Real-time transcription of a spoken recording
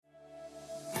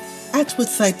At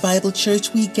Woodside Bible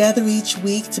Church, we gather each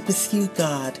week to pursue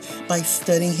God by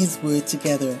studying His Word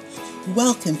together.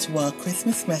 Welcome to our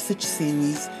Christmas message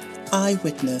series,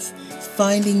 Eyewitness,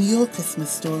 finding your Christmas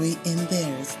story in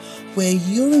theirs, where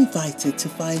you're invited to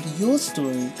find your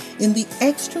story in the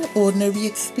extraordinary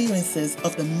experiences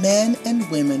of the men and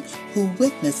women who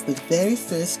witnessed the very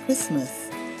first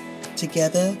Christmas.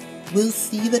 Together, we'll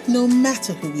see that no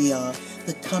matter who we are,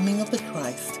 the coming of the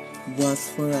Christ was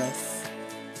for us.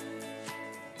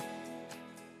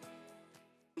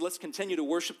 Let's continue to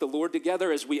worship the Lord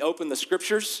together as we open the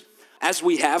scriptures. As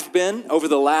we have been over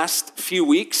the last few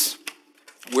weeks,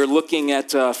 we're looking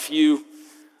at a few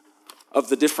of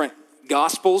the different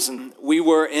Gospels, and we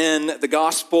were in the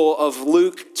Gospel of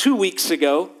Luke 2 weeks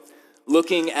ago,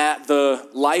 looking at the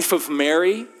life of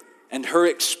Mary and her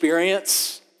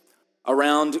experience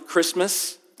around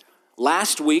Christmas.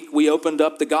 Last week, we opened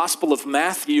up the Gospel of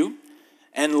Matthew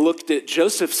and looked at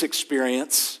Joseph's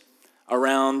experience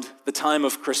around the time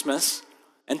of Christmas.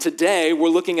 And today, we're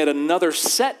looking at another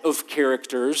set of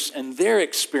characters and their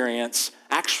experience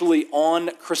actually on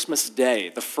Christmas Day,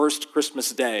 the first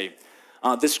Christmas Day.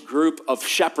 This group of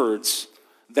shepherds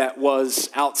that was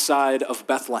outside of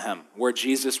Bethlehem, where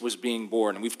Jesus was being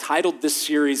born. And we've titled this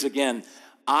series again,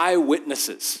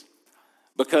 Eyewitnesses,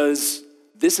 because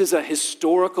this is a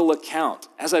historical account.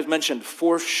 As I've mentioned,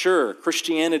 for sure,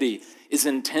 Christianity is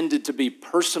intended to be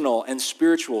personal and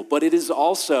spiritual, but it is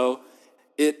also,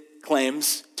 it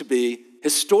claims to be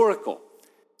historical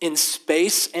in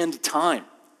space and time.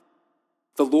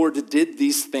 The Lord did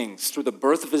these things through the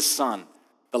birth of his Son,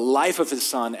 the life of his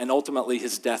Son, and ultimately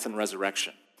his death and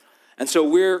resurrection. And so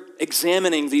we're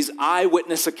examining these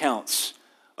eyewitness accounts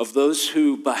of those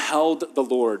who beheld the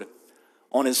Lord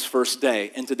on his first day.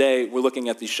 And today we're looking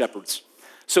at these shepherds.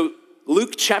 So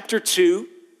Luke chapter 2,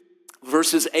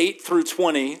 verses 8 through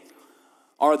 20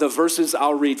 are the verses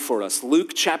I'll read for us.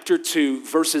 Luke chapter 2,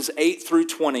 verses 8 through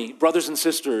 20. Brothers and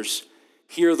sisters,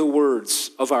 hear the words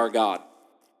of our God.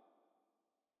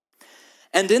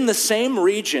 And in the same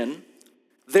region,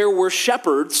 there were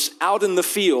shepherds out in the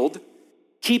field,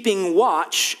 keeping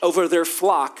watch over their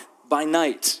flock by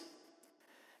night.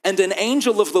 And an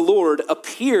angel of the Lord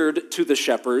appeared to the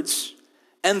shepherds,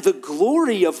 and the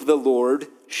glory of the Lord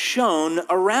shone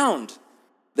around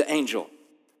the angel,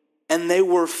 and they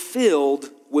were filled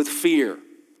with fear.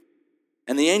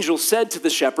 And the angel said to the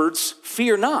shepherds,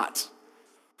 "Fear not,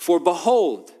 for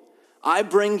behold, I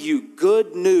bring you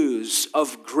good news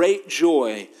of great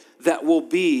joy that will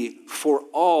be for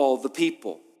all the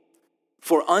people.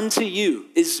 For unto you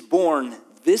is born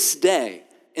this day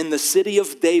in the city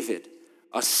of David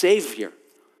a Savior,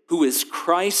 who is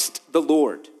Christ the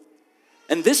Lord.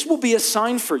 And this will be a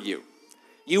sign for you.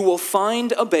 You will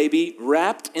find a baby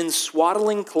wrapped in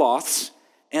swaddling cloths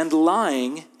and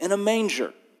lying in a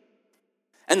manger."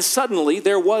 And suddenly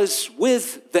there was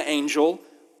with the angel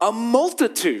a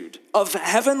multitude of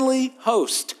heavenly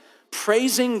hosts,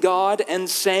 praising God and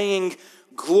saying,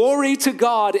 "Glory to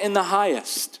God in the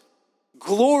highest,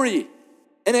 glory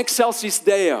in excelsis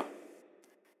Deo,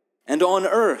 and on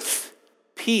earth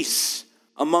peace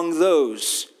among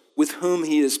those with whom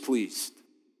he is pleased."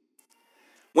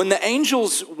 When the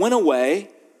angels went away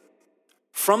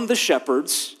from the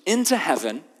shepherds into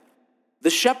heaven, the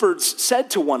shepherds said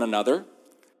to one another,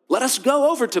 "Let us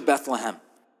go over to Bethlehem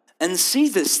and see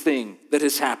this thing that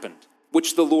has happened,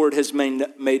 which the Lord has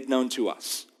made known to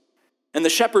us." And the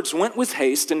shepherds went with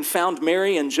haste and found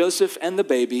Mary and Joseph and the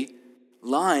baby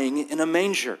lying in a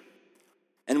manger.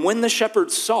 And when the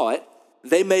shepherds saw it,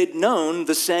 they made known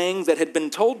the saying that had been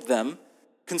told them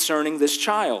concerning this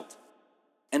child.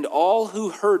 And all who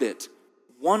heard it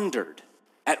wondered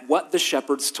at what the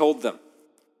shepherds told them.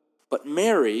 But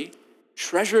Mary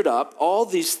treasured up all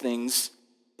these things,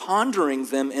 pondering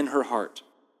them in her heart.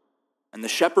 And the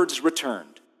shepherds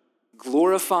returned,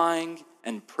 glorifying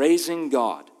and praising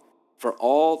God for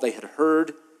all they had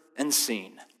heard and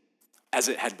seen, as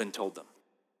it had been told them.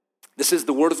 This is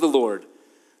the word of the Lord.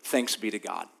 Thanks be to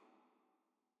God.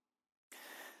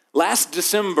 Last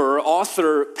December,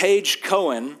 author Paige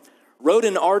Cohen wrote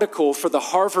an article for the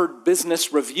Harvard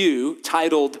Business Review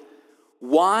titled,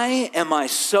 "Why Am I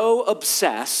So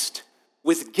Obsessed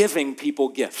with Giving People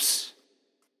Gifts?"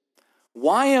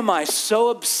 Why am I so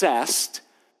obsessed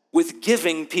with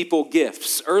giving people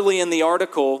gifts? Early in the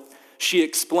article, she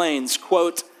explains,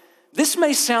 quote, "This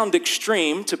may sound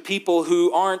extreme to people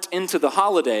who aren't into the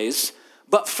holidays,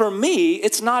 but for me,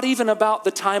 it's not even about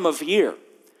the time of year.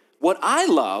 What I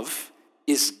love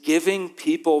is giving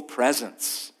people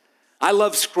presents. I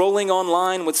love scrolling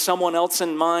online with someone else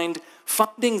in mind,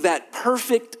 finding that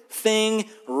perfect thing,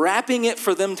 wrapping it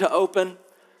for them to open.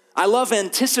 I love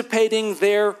anticipating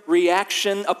their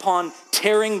reaction upon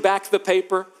tearing back the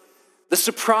paper, the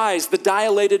surprise, the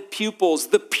dilated pupils,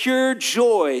 the pure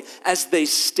joy as they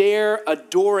stare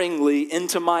adoringly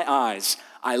into my eyes.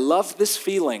 I love this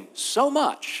feeling so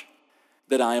much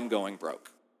that I am going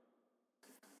broke.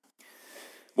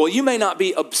 Well, you may not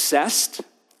be obsessed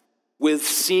with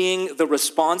seeing the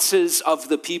responses of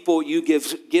the people you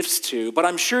give gifts to, but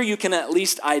I'm sure you can at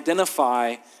least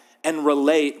identify and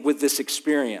relate with this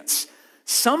experience.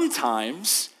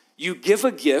 Sometimes you give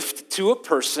a gift to a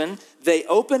person, they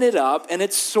open it up, and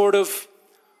it's sort of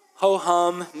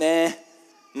ho-hum, meh,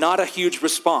 not a huge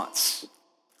response.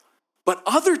 But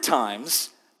other times,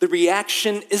 the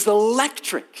reaction is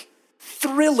electric,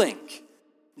 thrilling,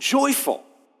 joyful.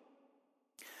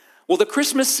 Well, the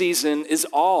Christmas season is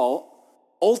all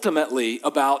ultimately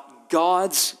about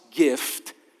God's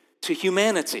gift to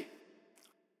humanity,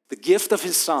 the gift of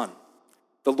his Son,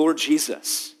 the Lord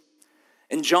Jesus.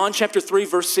 In John chapter 3,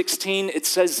 verse 16, it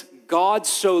says, God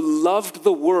so loved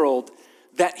the world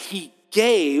that he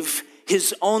gave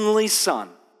his only Son,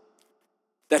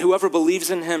 that whoever believes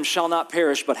in him shall not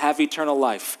perish but have eternal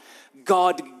life.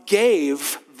 God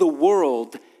gave the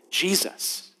world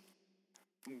Jesus.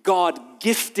 God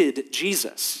gifted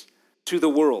Jesus to the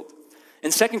world. In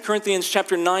 2 Corinthians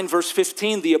chapter 9, verse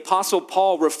 15, the Apostle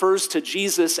Paul refers to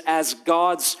Jesus as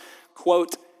God's,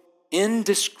 quote,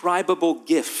 indescribable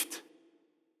gift.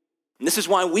 And this is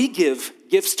why we give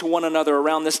gifts to one another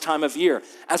around this time of year,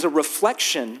 as a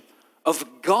reflection of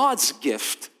God's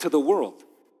gift to the world,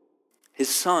 his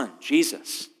Son,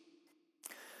 Jesus.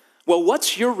 Well,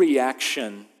 what's your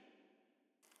reaction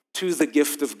to the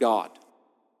gift of God?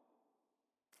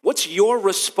 What's your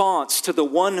response to the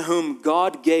one whom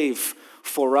God gave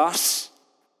for us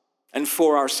and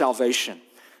for our salvation?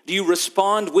 Do you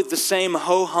respond with the same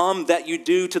ho-hum that you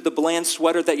do to the bland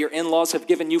sweater that your in-laws have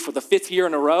given you for the 5th year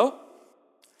in a row?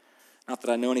 Not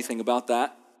that I know anything about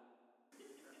that.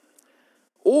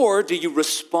 Or do you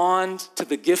respond to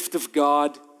the gift of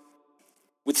God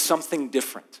with something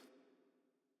different,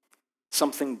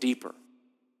 something deeper?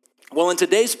 Well, in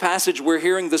today's passage, we're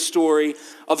hearing the story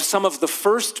of some of the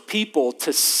first people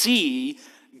to see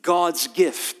God's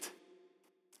gift.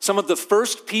 Some of the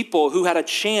first people who had a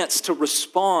chance to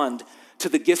respond to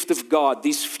the gift of God.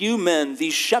 These few men,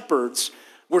 these shepherds,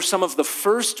 were some of the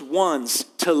first ones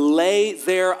to lay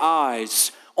their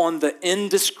eyes on the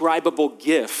indescribable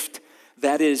gift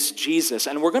that is Jesus.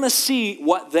 And we're going to see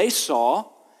what they saw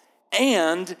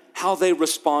and how they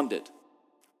responded.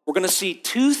 We're going to see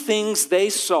two things they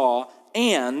saw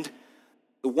and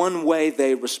the one way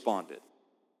they responded.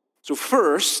 So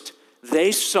first,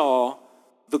 they saw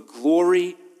the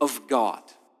glory of God.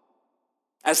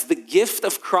 As the gift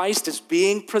of Christ is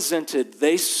being presented,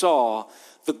 they saw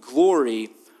the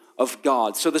glory of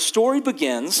God. So the story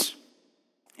begins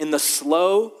in the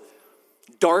slow,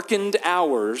 darkened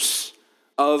hours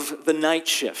of the night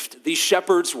shift. These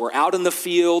shepherds were out in the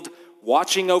field,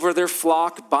 watching over their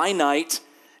flock by night,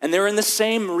 and they're in the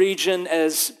same region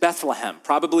as Bethlehem,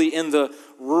 probably in the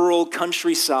rural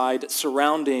countryside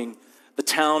surrounding the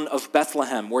town of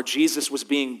Bethlehem, where Jesus was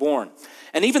being born.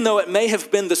 And even though it may have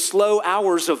been the slow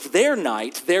hours of their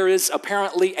night, there is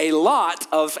apparently a lot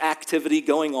of activity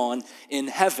going on in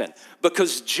heaven.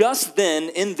 Because just then,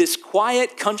 in this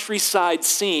quiet countryside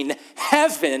scene,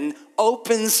 heaven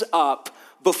opens up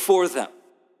before them.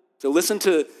 So listen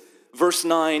to verse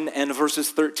 9 and verses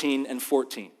 13 and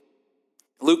 14.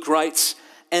 Luke writes,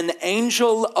 "An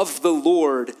angel of the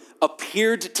Lord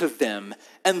appeared to them,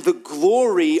 and the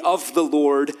glory of the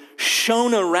Lord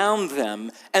shone around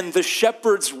them, and the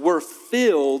shepherds were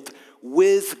filled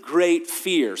with great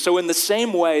fear." So in the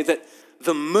same way that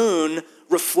the moon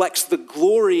reflects the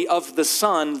glory of the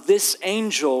sun, this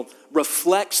angel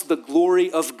reflects the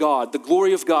glory of God. The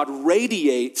glory of God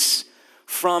radiates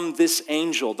from this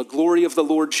angel. The glory of the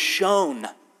Lord shone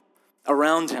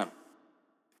around him.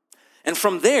 And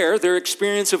from there, their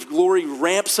experience of glory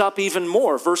ramps up even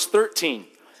more. Verse 13,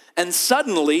 "And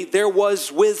suddenly there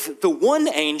was with the one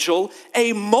angel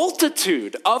a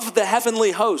multitude of the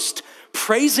heavenly host,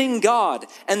 praising God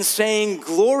and saying,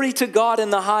 'Glory to God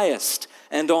in the highest,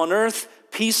 and on earth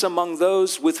peace among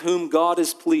those with whom God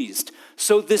is pleased.'"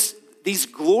 So these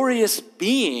glorious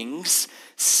beings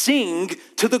sing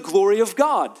to the glory of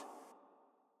God.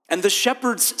 And the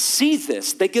shepherds see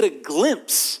this. They get a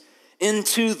glimpse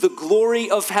into the glory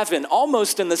of heaven,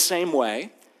 almost in the same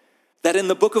way that in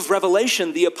the book of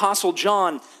Revelation, the Apostle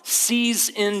John sees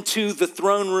into the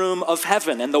throne room of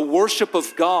heaven and the worship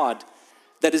of God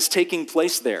that is taking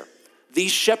place there.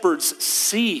 These shepherds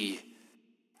see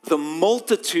the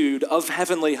multitude of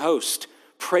heavenly hosts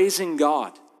praising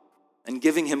God and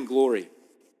giving him glory.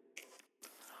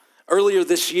 Earlier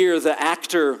this year, the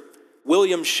actor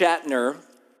William Shatner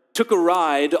took a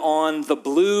ride on the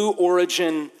Blue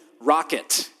Origin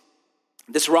rocket.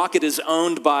 This rocket is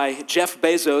owned by Jeff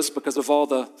Bezos because of all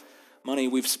the money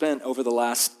we've spent over the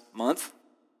last month.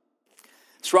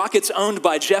 This rocket's owned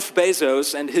by Jeff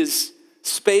Bezos and his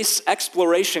space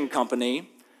exploration company.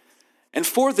 And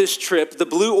for this trip, the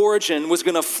Blue Origin was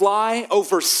going to fly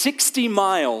over 60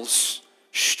 miles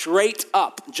straight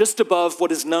up, just above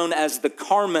what is known as the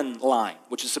Kármán line,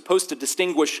 which is supposed to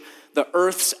distinguish the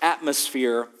Earth's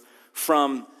atmosphere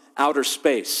from outer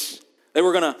space. They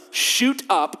were going to shoot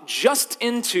up just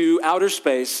into outer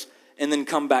space and then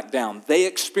come back down. They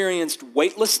experienced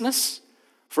weightlessness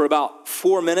for about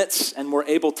 4 minutes and were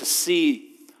able to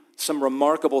see some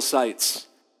remarkable sights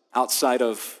outside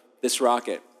of this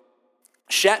rocket.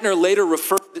 Shatner later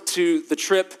referred to the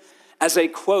trip as a,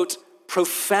 quote,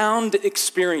 profound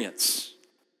experience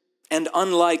and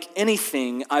unlike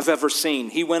anything I've ever seen.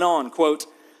 He went on, quote,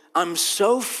 I'm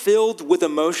so filled with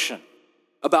emotion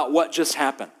about what just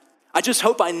happened. I just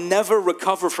hope I never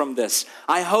recover from this.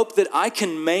 I hope that I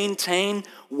can maintain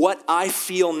what I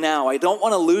feel now. I don't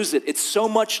want to lose it. It's so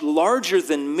much larger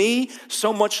than me,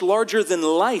 so much larger than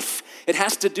life. It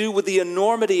has to do with the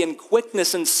enormity and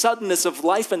quickness and suddenness of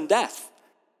life and death.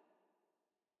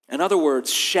 In other words,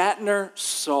 Shatner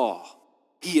saw,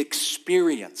 he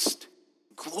experienced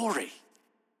glory.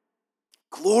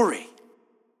 Glory.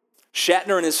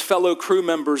 Shatner and his fellow crew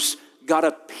members got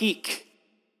a peek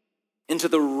into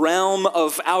the realm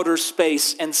of outer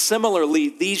space, and similarly,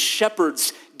 these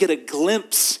shepherds get a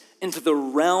glimpse into the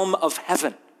realm of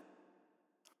heaven.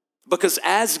 Because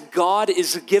as God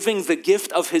is giving the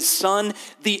gift of his Son,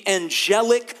 the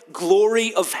angelic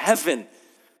glory of heaven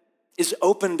is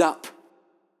opened up.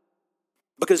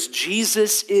 Because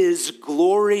Jesus is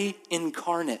glory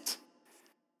incarnate.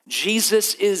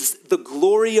 Jesus is the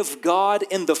glory of God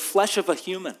in the flesh of a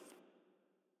human.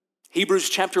 Hebrews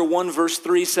chapter 1 verse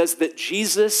 3 says that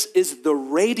Jesus is the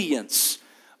radiance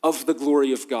of the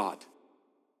glory of God.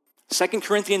 2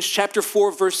 Corinthians chapter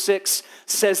 4 verse 6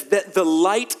 says that the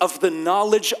light of the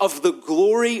knowledge of the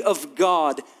glory of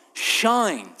God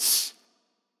shines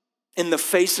in the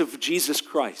face of Jesus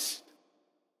Christ.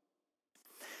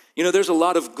 You know, there's a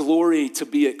lot of glory to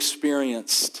be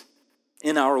experienced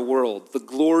in our world. The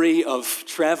glory of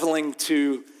traveling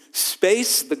to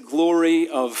space, the glory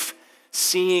of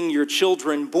seeing your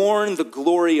children born, the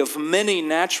glory of many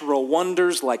natural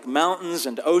wonders like mountains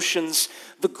and oceans,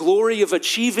 the glory of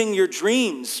achieving your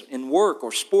dreams in work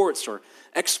or sports or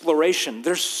exploration.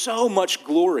 There's so much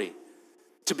glory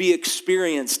to be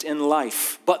experienced in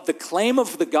life. But the claim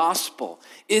of the gospel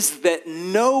is that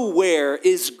nowhere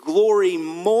is glory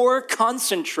more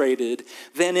concentrated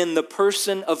than in the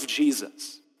person of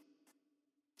Jesus.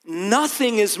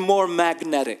 Nothing is more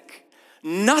magnetic.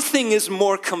 Nothing is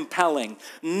more compelling.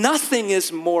 Nothing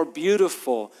is more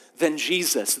beautiful than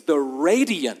Jesus, the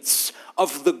radiance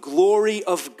of the glory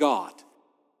of God.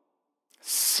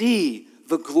 See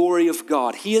the glory of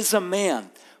God. He is a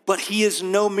man, but he is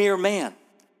no mere man.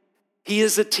 He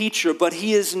is a teacher, but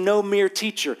he is no mere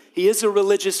teacher. He is a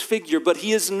religious figure, but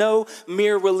he is no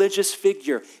mere religious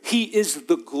figure. He is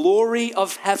the glory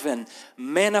of heaven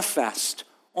manifest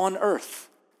on earth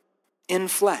in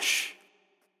flesh.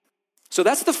 So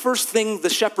that's the first thing the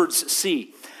shepherds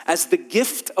see. As the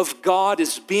gift of God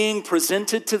is being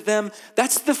presented to them,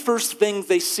 that's the first thing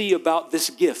they see about this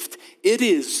gift. It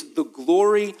is the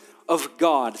glory of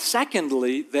God.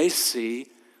 Secondly, they see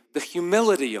the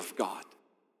humility of God.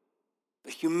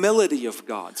 The humility of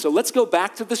God. So let's go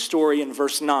back to the story in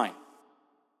verse 9.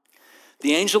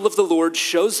 The angel of the Lord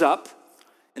shows up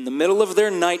in the middle of their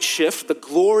night shift, the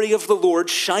glory of the Lord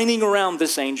shining around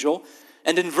this angel.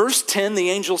 And in verse 10,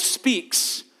 the angel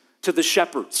speaks to the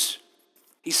shepherds.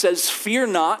 He says, "Fear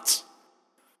not,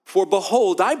 for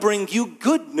behold, I bring you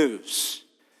good news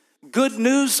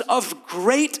of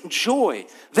great joy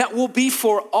that will be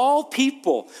for all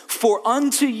people. For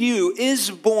unto you is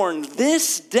born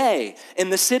this day in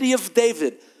the city of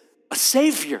David a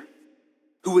Savior,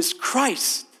 who is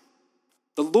Christ,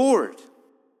 the Lord."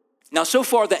 Now, so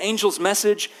far, the angel's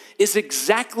message is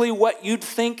exactly what you'd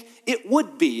think it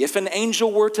would be if an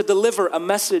angel were to deliver a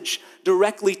message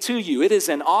directly to you. It is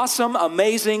an awesome,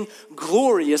 amazing,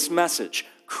 glorious message.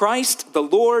 Christ, the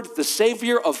Lord, the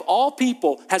Savior of all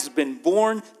people, has been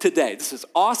born today. This is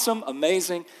awesome,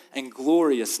 amazing, and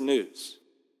glorious news.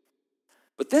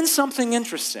 But then something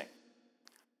interesting.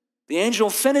 The angel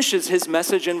finishes his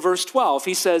message in verse 12.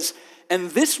 He says,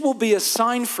 "And this will be a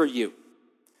sign for you.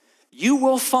 You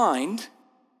will find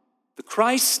the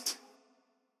Christ,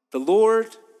 the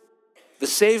Lord, the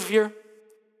Savior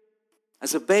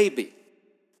as a baby,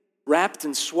 wrapped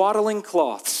in swaddling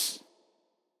cloths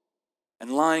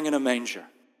and lying in a manger.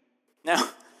 Now,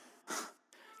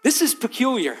 this is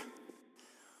peculiar.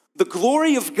 The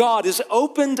glory of God is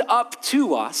opened up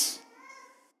to us.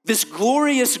 This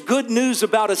glorious good news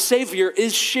about a Savior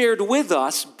is shared with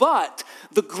us, but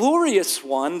the glorious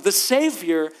one, the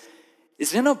Savior,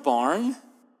 is in a barn,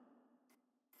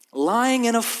 lying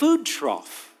in a food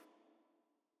trough.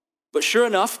 But sure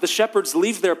enough, the shepherds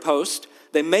leave their post.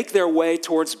 They make their way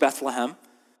towards Bethlehem.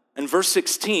 And verse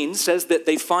 16 says that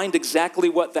they find exactly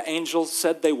what the angel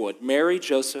said they would: Mary,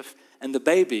 Joseph, and the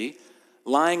baby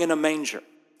lying in a manger,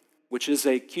 which is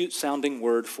a cute-sounding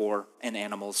word for an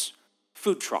animal's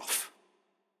food trough.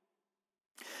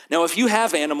 Now, if you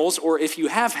have animals, or if you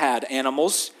have had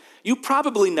animals, you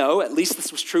probably know, at least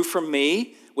this was true for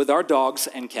me with our dogs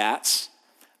and cats,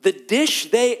 the dish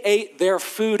they ate their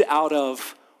food out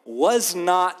of was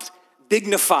not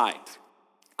dignified.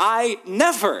 I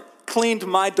never cleaned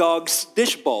my dog's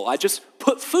dish bowl. I just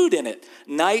put food in it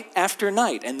night after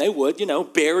night, and they would,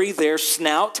 bury their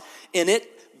snout in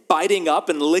it, biting up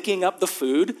and licking up the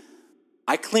food.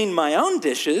 I clean my own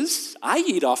dishes. I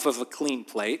eat off of a clean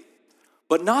plate,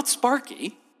 but not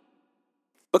Sparky,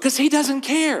 because he doesn't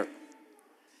care.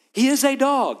 He is a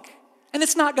dog, and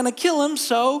it's not going to kill him,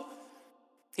 so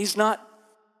he's not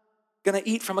going to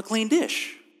eat from a clean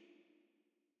dish.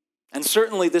 And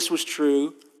certainly this was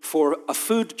true for a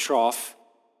food trough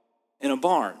in a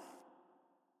barn.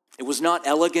 It was not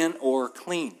elegant or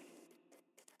clean.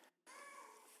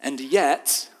 And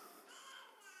yet,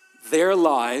 there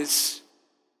lies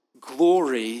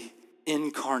glory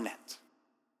incarnate.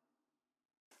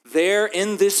 There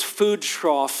in this food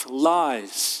trough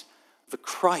lies the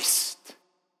Christ,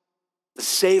 the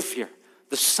Savior,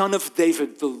 the Son of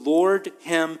David, the Lord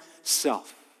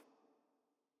himself.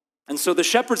 And so the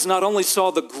shepherds not only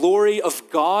saw the glory of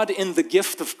God in the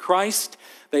gift of Christ,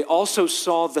 they also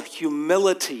saw the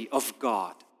humility of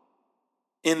God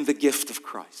in the gift of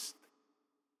Christ.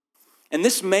 And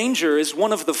this manger is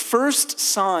one of the first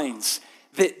signs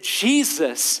that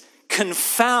Jesus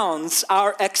confounds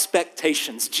our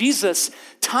expectations. Jesus,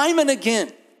 time and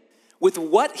again, with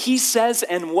what he says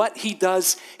and what he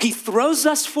does, he throws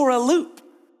us for a loop.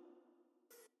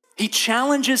 He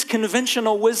challenges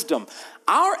conventional wisdom.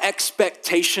 Our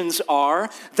expectations are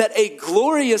that a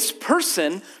glorious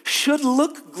person should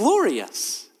look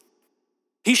glorious.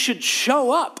 He should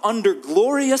show up under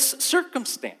glorious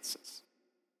circumstances.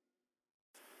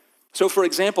 So, for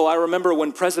example, I remember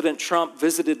when President Trump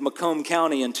visited Macomb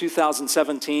County in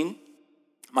 2017.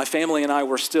 My family and I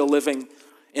were still living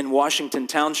in Washington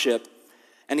Township,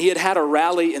 and he had a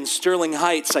rally in Sterling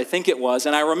Heights, I think it was,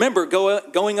 and I remember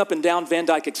going up and down Van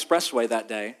Dyke Expressway that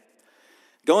day.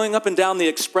 Going up and down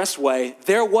the expressway,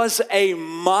 there was a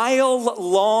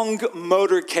mile-long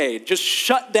motorcade, just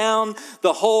shut down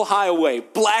the whole highway.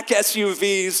 Black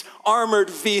SUVs,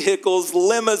 armored vehicles,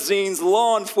 limousines,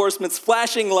 law enforcement,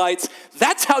 flashing lights.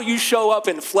 That's how you show up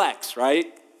in Flex, right?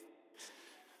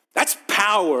 That's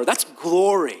power, that's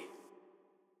glory.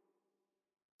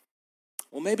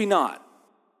 Well, maybe not.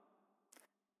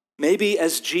 Maybe,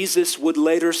 as Jesus would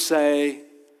later say,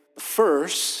 the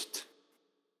first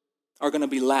are going to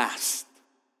be last,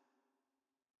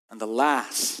 and the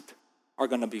last are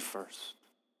going to be first.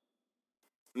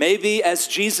 Maybe, as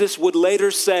Jesus would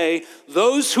later say,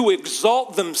 those who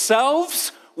exalt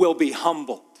themselves will be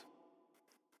humbled,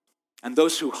 and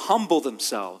those who humble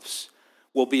themselves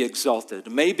will be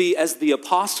exalted. Maybe, as the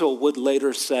apostle would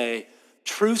later say,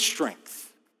 true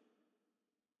strength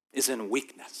is in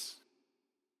weakness.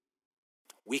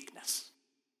 Weakness.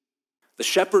 The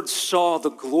shepherds saw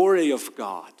the glory of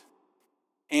God,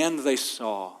 and they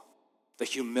saw the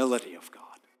humility of God.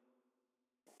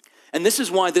 And this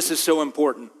is why this is so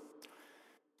important.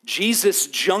 Jesus'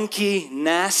 junky,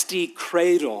 nasty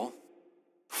cradle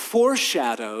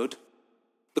foreshadowed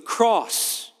the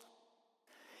cross.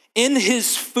 In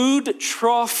his food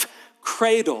trough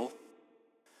cradle,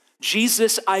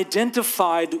 Jesus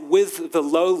identified with the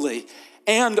lowly.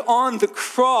 And on the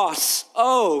cross,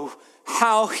 oh,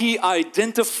 how he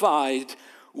identified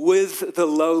with the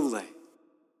lowly.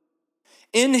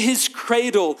 In his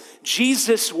cradle,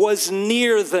 Jesus was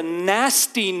near the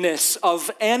nastiness of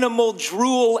animal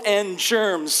drool and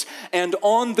germs. And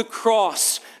on the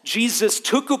cross, Jesus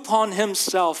took upon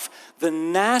himself the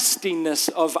nastiness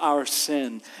of our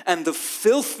sin and the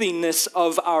filthiness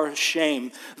of our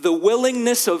shame. The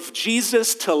willingness of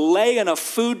Jesus to lay in a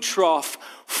food trough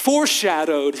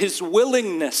foreshadowed his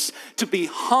willingness to be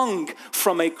hung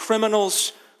from a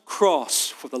criminal's cross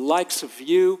for the likes of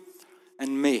you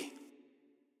and me.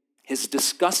 His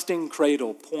disgusting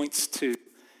cradle points to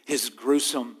his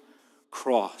gruesome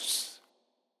cross.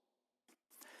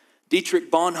 Dietrich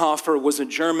Bonhoeffer was a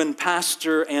German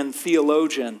pastor and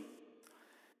theologian,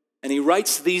 and he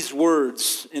writes these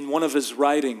words in one of his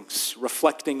writings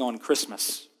reflecting on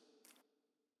Christmas.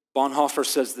 Bonhoeffer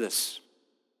says this: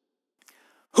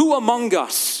 "Who among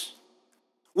us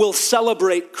will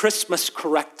celebrate Christmas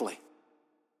correctly?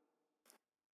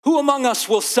 Who among us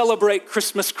will celebrate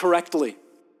Christmas correctly?"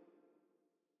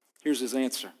 Here's his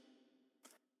answer: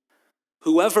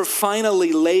 whoever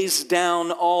finally lays down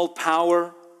all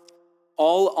power,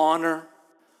 all honor,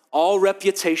 all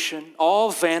reputation,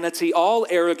 all vanity, all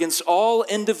arrogance, all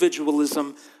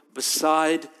individualism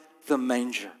beside the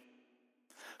manger.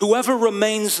 Whoever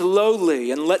remains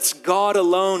lowly and lets God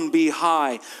alone be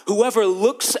high. Whoever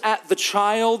looks at the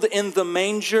child in the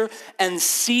manger and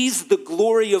sees the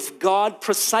glory of God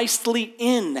precisely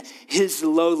in his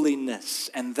lowliness.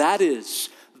 And that is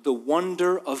the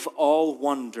wonder of all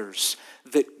wonders,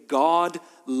 that God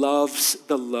loves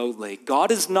the lowly. God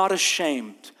is not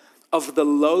ashamed of the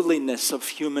lowliness of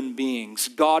human beings.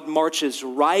 God marches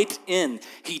right in.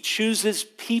 He chooses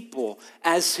people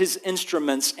as his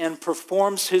instruments and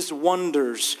performs his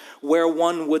wonders where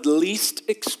one would least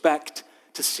expect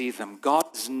to see them. God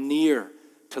is near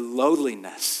to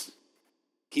lowliness.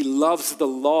 He loves the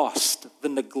lost, the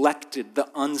neglected, the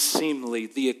unseemly,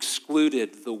 the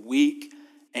excluded, the weak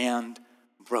and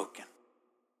broken.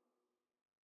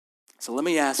 So let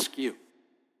me ask you,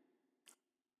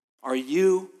 are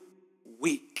you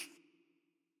weak?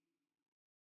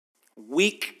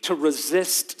 Weak to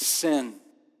resist sin.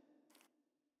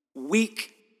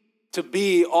 Weak to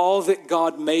be all that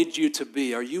God made you to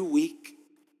be. Are you weak?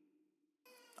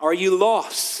 Are you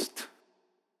lost?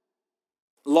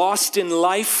 Lost in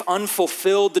life,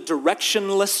 unfulfilled,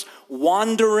 directionless,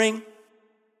 wandering?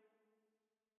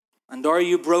 And are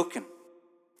you broken?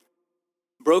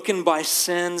 Broken by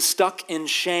sin, stuck in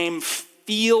shame,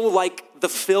 feel like the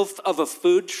filth of a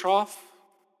food trough?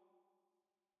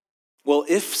 Well,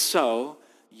 if so,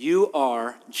 you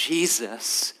are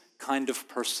Jesus' kind of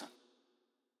person.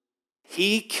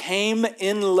 He came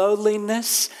in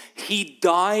lowliness, he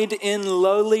died in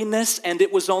lowliness, and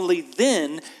it was only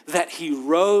then that he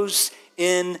rose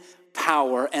in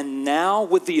power. And now,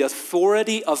 with the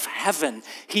authority of heaven,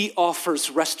 he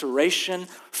offers restoration,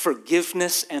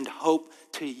 forgiveness, and hope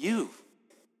to you.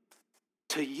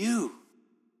 To you.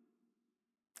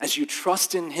 As you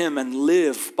trust in him and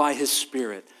live by his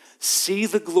Spirit, see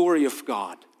the glory of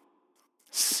God.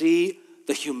 See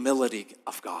the humility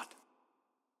of God.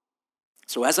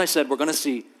 So as I said, we're going to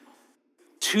see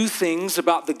two things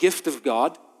about the gift of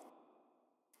God.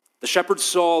 The shepherds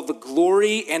saw the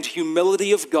glory and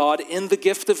humility of God in the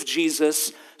gift of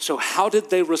Jesus. So how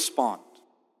did they respond?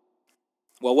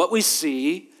 Well, what we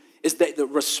see is that they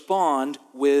respond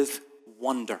with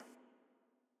wonder.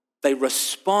 They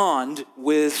respond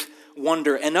with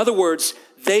wonder. In other words,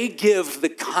 they give the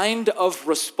kind of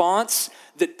response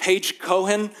that Paige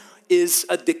Cohen is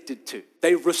addicted to.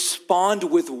 They respond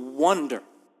with wonder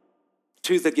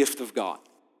to the gift of God.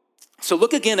 So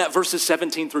look again at verses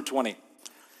 17 through 20.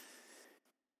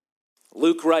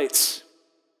 Luke writes,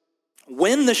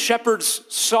 when the shepherds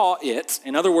saw it,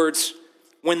 in other words,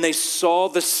 when they saw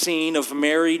the scene of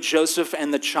Mary, Joseph,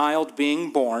 and the child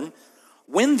being born,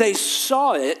 when they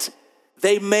saw it,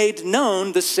 they made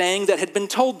known the saying that had been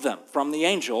told them from the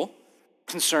angel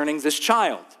concerning this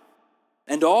child.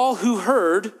 And all who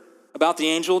heard about the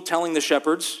angel telling the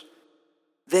shepherds,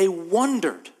 they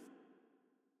wondered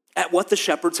at what the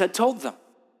shepherds had told them.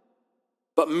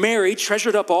 But Mary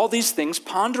treasured up all these things,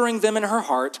 pondering them in her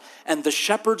heart, and the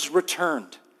shepherds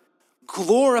returned,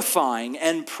 glorifying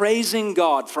and praising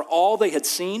God for all they had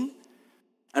seen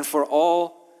and for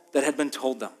all that had been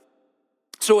told them.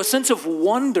 So a sense of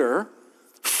wonder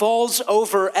falls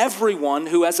over everyone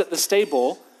who is at the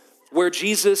stable where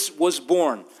Jesus was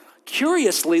born.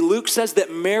 Curiously, Luke says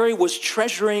that Mary was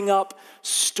treasuring up,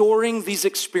 storing these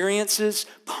experiences,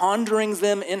 pondering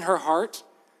them in her heart.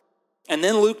 And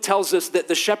then Luke tells us that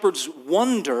the shepherds'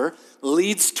 wonder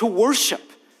leads to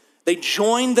worship. They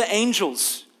join the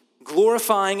angels,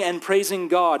 glorifying and praising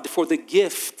God for the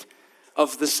gift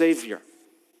of the Savior.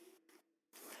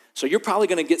 So you're probably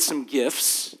going to get some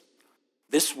gifts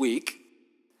this week,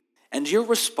 and your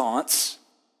response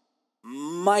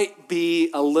might be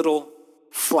a little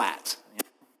flat.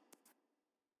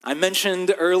 I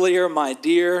mentioned earlier my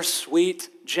dear, sweet,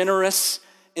 generous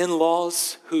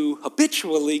in-laws who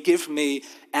habitually give me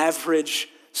average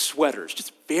sweaters,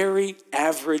 just very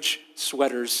average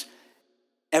sweaters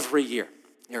every year.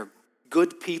 They're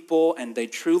good people and they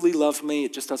truly love me.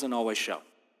 It just doesn't always show.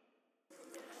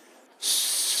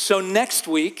 So next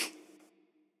week,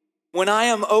 when I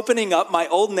am opening up my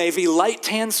Old Navy light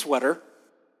tan sweater,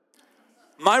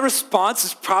 my response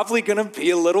is probably going to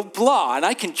be a little blah. And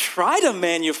I can try to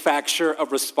manufacture a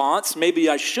response. Maybe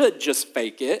I should just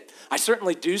fake it. I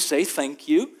certainly do say thank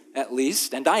you, at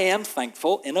least, and I am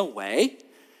thankful in a way.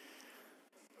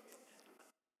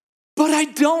 But I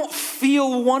don't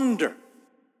feel wonder.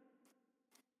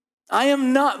 I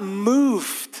am not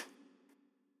moved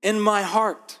in my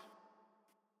heart.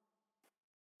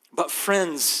 But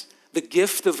friends, the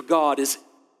gift of God is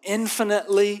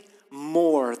infinitely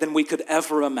more than we could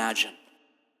ever imagine.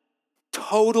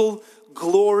 Total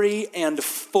glory and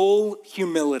full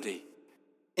humility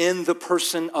in the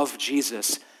person of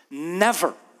Jesus.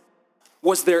 Never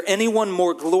was there anyone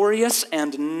more glorious,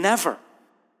 and never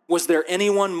was there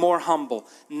anyone more humble.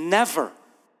 Never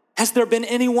has there been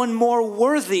anyone more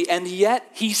worthy, and yet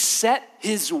he set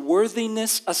his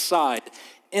worthiness aside,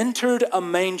 entered a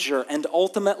manger, and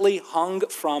ultimately hung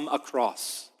from a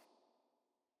cross.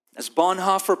 As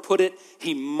Bonhoeffer put it,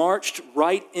 he marched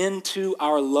right into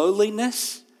our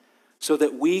lowliness so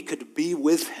that we could be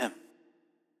with him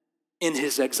in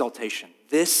his exaltation.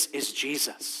 This is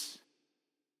Jesus,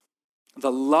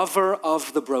 the lover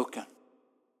of the broken,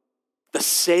 the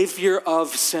Savior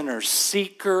of sinners,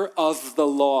 seeker of the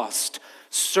lost,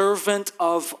 servant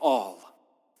of all,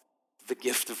 the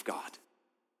gift of God.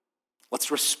 Let's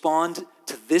respond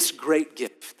to this great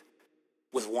gift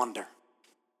with wonder.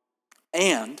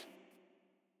 And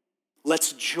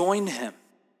let's join him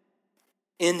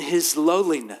in his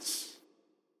lowliness.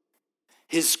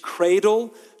 His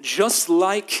cradle, just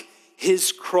like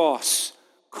his cross,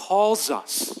 calls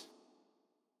us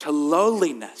to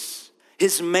lowliness.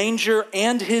 His manger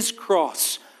and his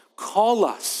cross call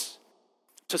us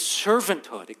to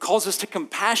servanthood. It calls us to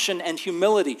compassion and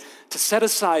humility, to set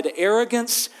aside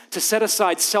arrogance, to set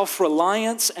aside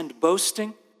self-reliance and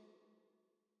boasting.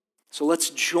 So let's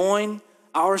join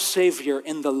our Savior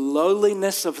in the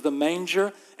lowliness of the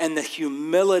manger and the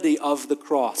humility of the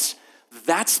cross.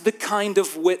 That's the kind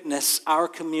of witness our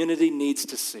community needs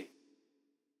to see.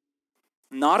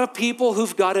 Not a people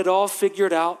who've got it all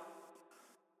figured out.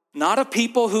 Not a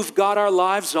people who've got our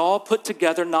lives all put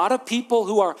together. Not a people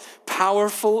who are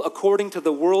powerful according to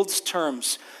the world's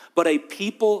terms, but a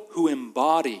people who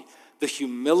embody the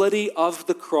humility of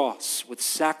the cross with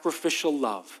sacrificial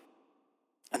love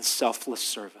and selfless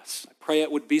service. I pray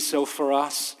it would be so for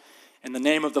us. In the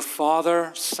name of the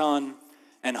Father, Son,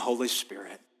 and Holy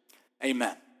Spirit.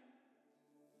 Amen.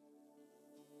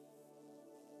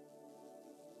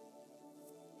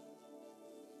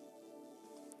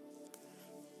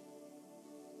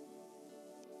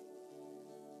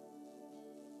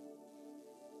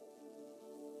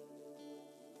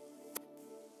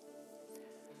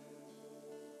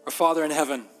 Our Father in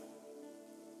heaven,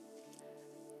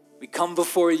 we come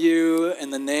before you in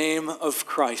the name of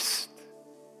Christ,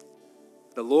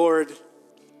 the Lord,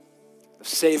 the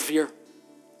Savior,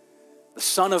 the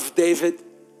Son of David,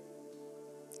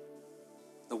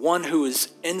 the one who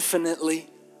is infinitely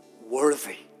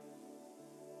worthy.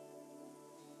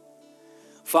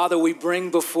 Father, we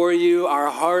bring before you our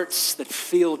hearts that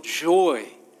feel joy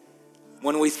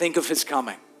when we think of his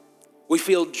coming. We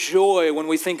feel joy when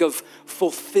we think of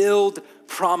fulfilled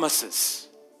promises.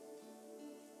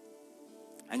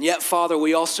 And yet, Father,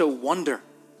 we also wonder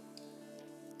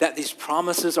that these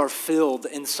promises are filled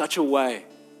in such a way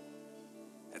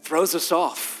that throws us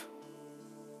off.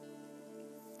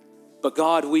 But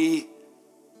God, we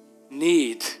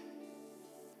need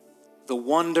the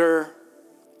wonder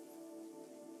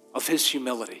of his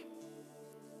humility,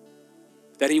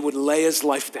 that he would lay his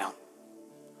life down,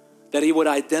 that he would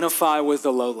identify with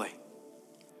the lowly.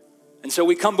 And so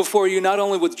we come before you not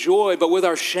only with joy, but with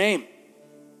our shame,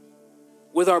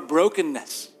 with our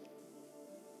brokenness,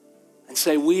 and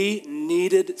say we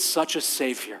needed such a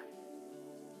Savior.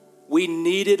 We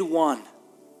needed one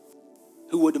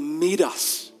who would meet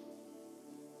us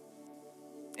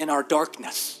in our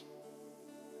darkness,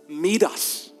 meet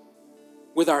us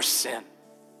with our sin,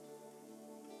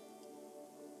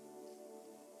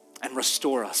 and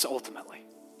restore us ultimately.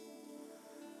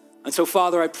 And so,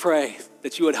 Father, I pray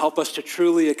that you would help us to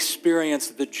truly experience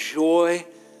the joy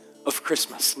of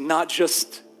Christmas, not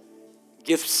just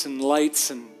gifts and lights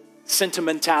and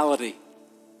sentimentality,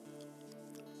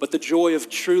 but the joy of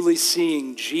truly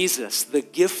seeing Jesus, the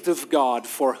gift of God,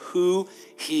 for who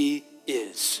he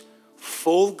is,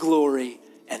 full glory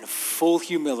and full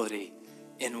humility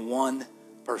in one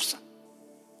person.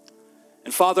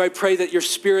 And Father, I pray that your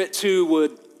Spirit too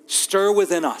would stir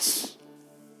within us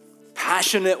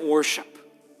passionate worship,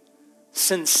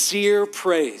 sincere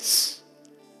praise,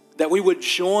 that we would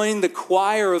join the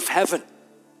choir of heaven,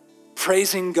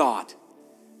 praising God,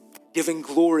 giving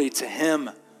glory to him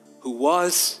who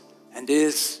was and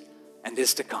is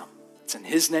to come. It's in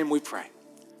his name we pray.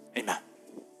 Amen.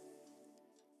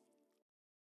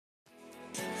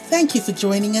 Thank you for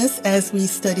joining us as we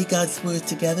study God's Word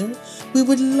together. We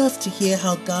would love to hear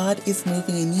how God is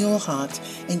moving in your heart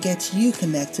and get you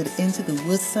connected into the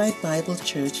Woodside Bible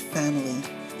Church family.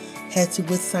 Head to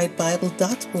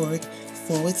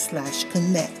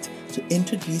woodsidebible.org/connect to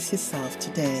introduce yourself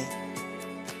today.